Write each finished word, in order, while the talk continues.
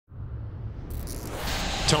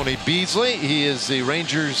Tony Beasley. He is the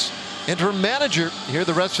Rangers interim manager here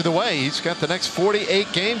the rest of the way. He's got the next 48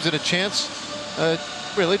 games and a chance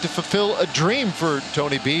really to fulfill a dream for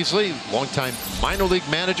Tony Beasley, longtime minor league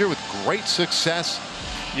manager with great success.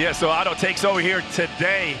 Yeah, so Otto takes over here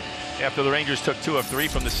today after the Rangers took 2 of 3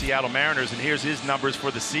 from the Seattle Mariners, and here's his numbers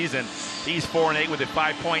for the season. He's 4-8 with a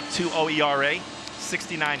 5.20 ERA,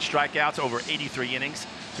 69 strikeouts over 83 innings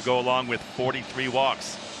to go along with 43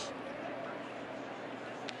 walks.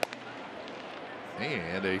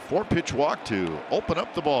 And a 4-pitch walk to open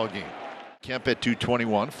up the ball game. Kemp at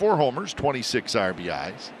 221, 4 homers, 26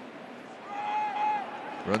 RBIs.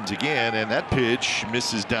 Runs again, and that pitch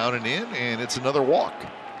misses down and in, and it's another walk.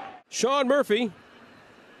 Sean Murphy,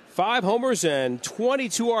 5 homers and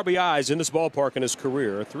 22 RBIs in this ballpark in his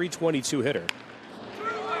career, a .322 hitter.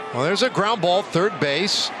 Well, there's a ground ball, third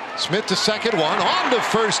base. Smith to second, one on to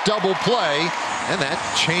first, double play, and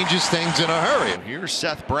that changes things in a hurry. Here's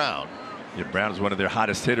Seth Brown. Yeah, Brown is one of their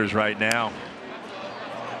hottest hitters right now.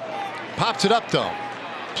 Pops it up though.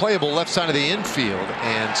 Playable left side of the infield,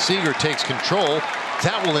 and Seager takes control.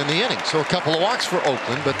 That will end the inning. So a couple of walks for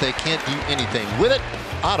Oakland, but they can't do anything with it.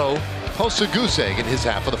 Otto posts a goose egg in his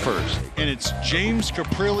half of the first. And it's James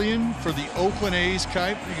Kaprielian for the Oakland A's,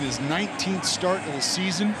 making his 19th start of the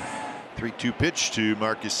season. 3-2 pitch to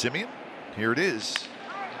Marcus Semien. Here it is.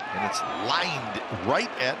 And it's lined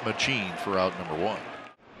right at Machine for out number 1.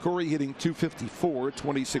 Corey hitting .254,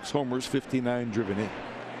 26 homers, 59 driven in.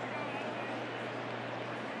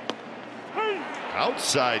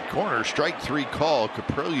 Outside corner, strike 3 call.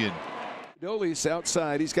 Kaprielian. Dolis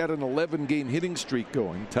outside. He's got an 11-game hitting streak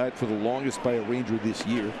going, tied for the longest by a Ranger this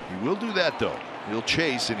year. He will do that though. He'll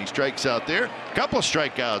chase, and he strikes out there. Couple of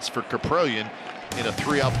strikeouts for Kaprielian in a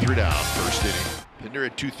 3-out, 3-down first inning. Pinder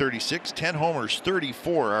at 236, 10 homers,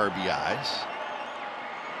 34 RBIs.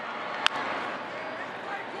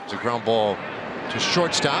 It's a ground ball to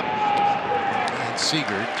shortstop, and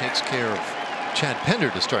Seager takes care of Chad Pinder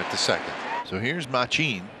to start the second. So here's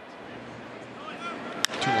Machine.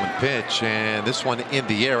 2-1 pitch, and this one in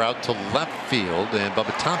the air out to left field, and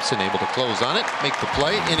Bubba Thompson able to close on it, make the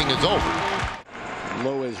play. Inning is over.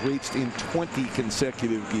 Lowe has reached in 20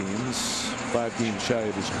 consecutive games, 5 games shy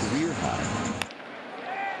of his career high.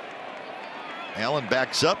 Allen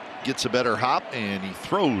backs up, gets a better hop, and he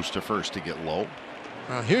throws to first to get low.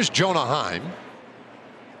 Here's Jonah Heim.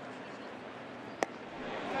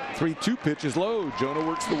 3-2 pitch is low. Jonah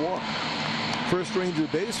works the walk. First Ranger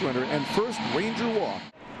base runner and first Ranger walk.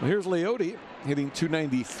 Well, here's Leote hitting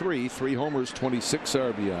 .293, 3 homers, 26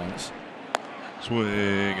 RBIs. Swing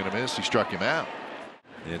and a miss. He struck him out.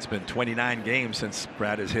 It's been 29 games since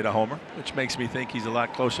Brad has hit a homer, which makes me think he's a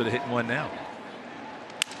lot closer to hitting one now.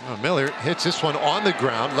 Miller hits this one on the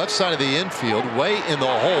ground, left side of the infield, way in the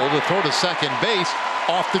hole to throw to second base,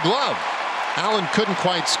 off the glove. Allen couldn't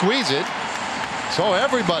quite squeeze it, so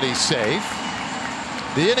everybody's safe.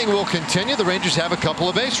 The inning will continue. The Rangers have a couple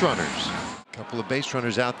of base runners. A couple of base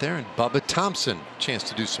runners out there, and Bubba Thompson chance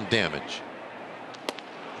to do some damage.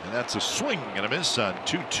 And that's a swing and a miss on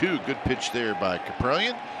 2-2. Good pitch there by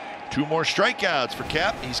Kaprielian. 2 more strikeouts for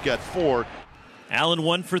Cap. He's got 4. Allen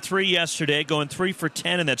 1 for 3 yesterday, going 3 for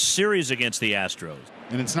 10 in that series against the Astros.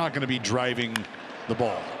 And it's not going to be driving the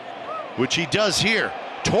ball, which he does here.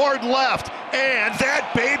 Toward left, and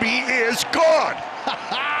that baby is gone.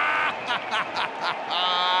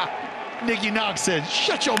 Nicky Knox said,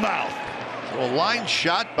 "Shut your mouth." So a line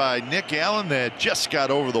shot by Nick Allen that just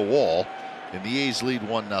got over the wall, and the A's lead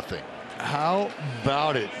 1-0. How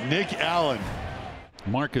about it, Nick Allen?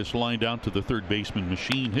 Marcus lined out to the third baseman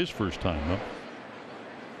Machine his first time up.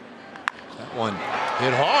 That one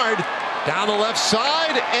hit hard down the left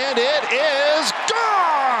side, and it is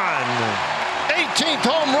gone. 18th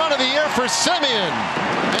home run of the year for Semien,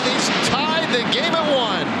 and he's tied the game at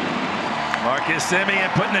 1. Marcus Semien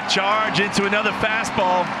putting the charge into another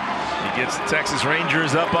fastball. He gets the Texas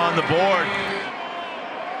Rangers up on the board.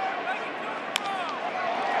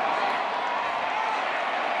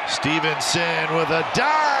 Stevenson with a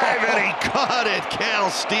dive, and he caught it. Cal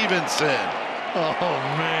Stevenson. Oh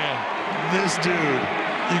man, this dude.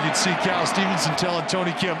 You can see Cal Stevenson telling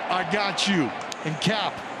Tony Kim, "I got you." And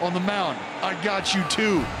Cap on the mound, "I got you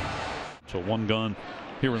too." So 1 gone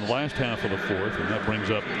here in the last half of the 4th, and that brings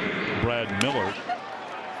up Brad Miller.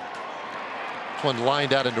 This one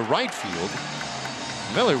lined out into right field.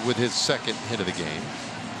 Miller with his second hit of the game.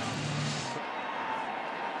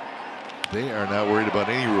 They are not worried about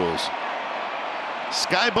any rules.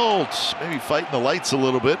 Skybolt maybe fighting the lights a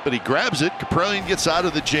little bit, but he grabs it. Kaprielian gets out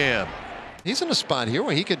of the jam. He's in a spot here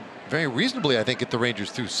where he could very reasonably, I think, get the Rangers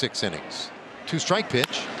through 6 innings. 2-strike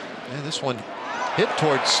pitch, and this one hit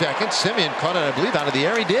towards second. Semien caught it, I believe, out of the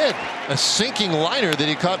air. He did. A sinking liner that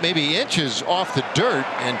he caught maybe inches off the dirt,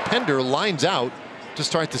 and Pender lines out to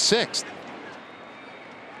start the 6th.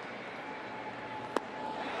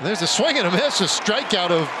 There's a swing and a miss, a strikeout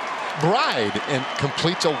of Bride, and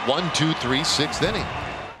completes a 1-2-3 6th inning.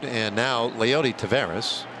 And now Leody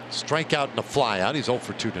Taveras, strikeout and a flyout. He's 0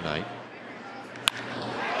 for 2 tonight.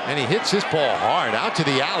 And he hits his ball hard out to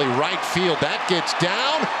the alley right field. That gets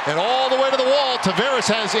down and all the way to the wall. Taveras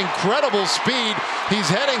has incredible speed. He's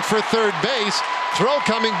heading for third base. Throw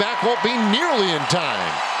coming back won't be nearly in time.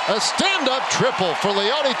 A stand-up triple for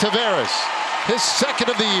Leody Taveras, his 2nd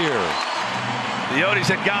of the year.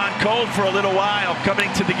 Leody's had gone cold for a little while,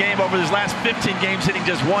 coming to the game over his last 15 games, hitting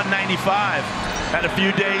just 195. Had a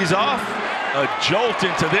few days off. A jolt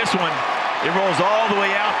into this one. It rolls all the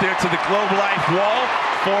way out there to the Globe Life wall,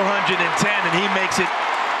 410, and he makes it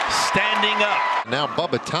standing up. Now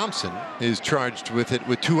Bubba Thompson is charged with it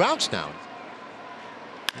with 2 outs now.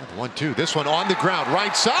 1-2. This one on the ground,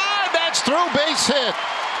 right side. That's through, base hit.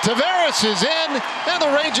 Taveras is in, and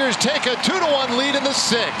the Rangers take a 2-1 lead in the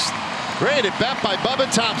 6th. Great at bat by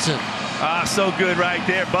Bubba Thompson. So good right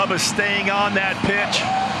there. Bubba staying on that pitch.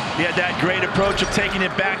 He had that great approach of taking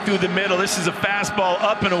it back through the middle. This is a fastball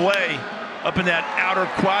up and away, up in that outer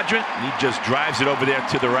quadrant. And he just drives it over there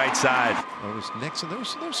to the right side. There's Nixon.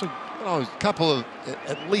 There's a couple of,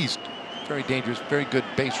 at least, very dangerous, very good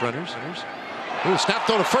base runners. Ooh, snap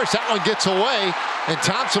throw to first. That one gets away, and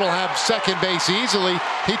Thompson will have second base easily.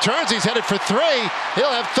 He turns. He's headed for 3.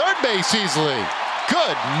 He'll have third base easily.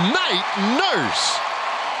 Good night, Nurse.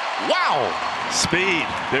 Wow. Speed.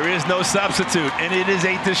 There is no substitute, and it is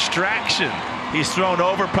a distraction. He's thrown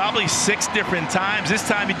over probably 6 different times. This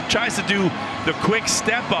time he tries to do the quick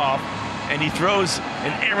step off, and he throws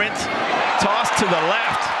an errant toss to the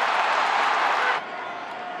left.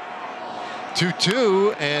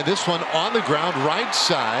 2-2, and this one on the ground, right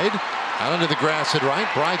side. Out into the grass at right.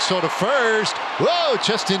 Bride to first. Whoa,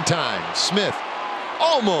 just in time. Smith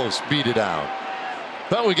almost beat it out.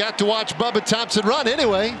 But we got to watch Bubba Thompson run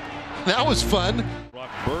anyway. That was fun. Brock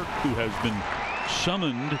Burke, who has been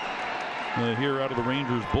summoned here out of the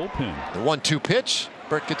Rangers bullpen. The 1-2 pitch.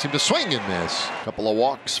 Burke gets him to swing and miss. A couple of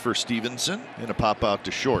walks for Stevenson and a pop out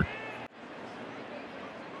to short.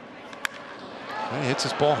 He hits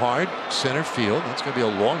his ball hard, center field. That's going to be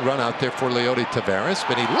a long run out there for Leody Taveras,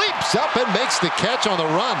 but he leaps up and makes the catch on the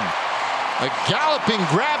run. A galloping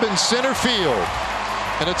grab in center field.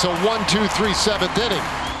 And it's a 1-2-3 7th inning.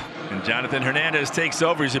 And Jonathan Hernandez takes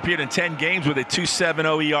over. He's appeared in 10 games with a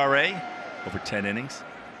 2.70 ERA over 10 innings,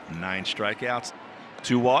 9 strikeouts,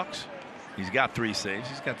 2 walks. He's got 3 saves.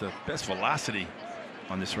 He's got the best velocity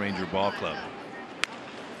on this Ranger ball club.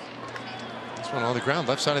 This one on the ground,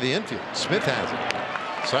 left side of the infield. Smith has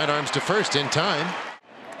it. Sidearms to first in time.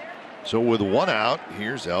 So with 1 out,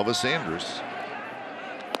 here's Elvis Andrus.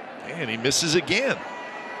 And he misses again.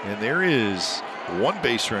 And there is 1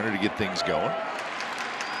 base runner to get things going.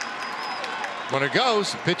 Runner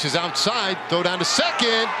goes, pitch is outside, throw down to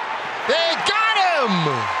second. They got him!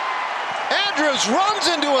 Andrus runs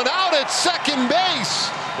into an out at second base.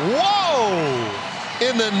 Whoa!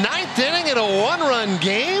 In the 9th inning in a 1-run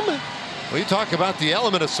game? Well, you talk about the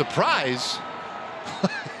element of surprise.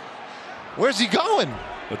 Where's he going?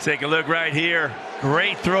 We'll take a look right here.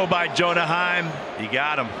 Great throw by Jonah Heim. He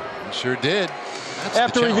got him. He sure did. That's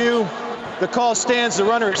after review, the call stands. The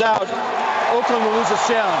runner is out. Oakland will lose this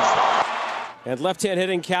challenge. And left-hand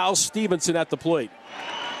hitting Cal Stevenson at the plate.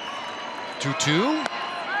 2-2.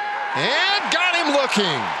 And got him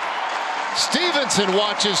looking. Stevenson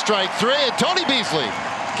watches strike 3, and Tony Beasley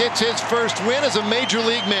gets his first win as a major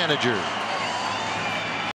league manager.